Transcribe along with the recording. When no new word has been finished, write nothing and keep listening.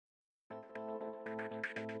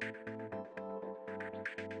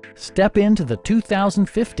Step into the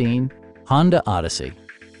 2015 Honda Odyssey.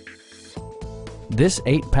 This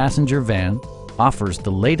 8-passenger van offers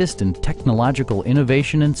the latest in technological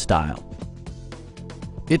innovation and style.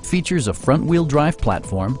 It features a front-wheel drive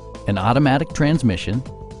platform, an automatic transmission,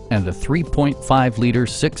 and a 3.5-liter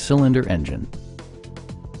 6-cylinder engine.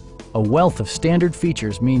 A wealth of standard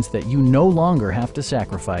features means that you no longer have to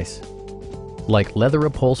sacrifice, like leather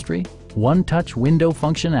upholstery, one-touch window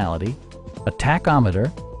functionality, a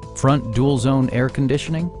tachometer, front dual-zone air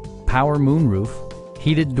conditioning, power moonroof,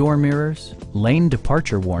 heated door mirrors, lane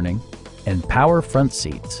departure warning, and power front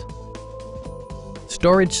seats.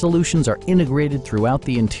 Storage solutions are integrated throughout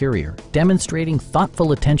the interior, demonstrating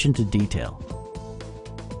thoughtful attention to detail.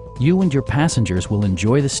 You and your passengers will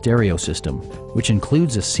enjoy the stereo system, which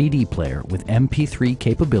includes a CD player with MP3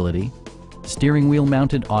 capability, steering wheel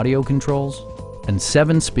mounted audio controls, and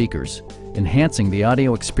 7 speakers, enhancing the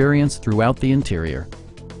audio experience throughout the interior.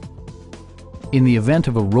 In the event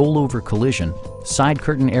of a rollover collision, side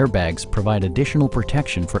curtain airbags provide additional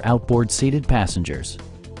protection for outboard seated passengers.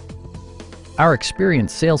 Our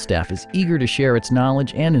experienced sales staff is eager to share its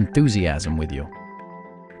knowledge and enthusiasm with you.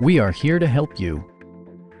 We are here to help you.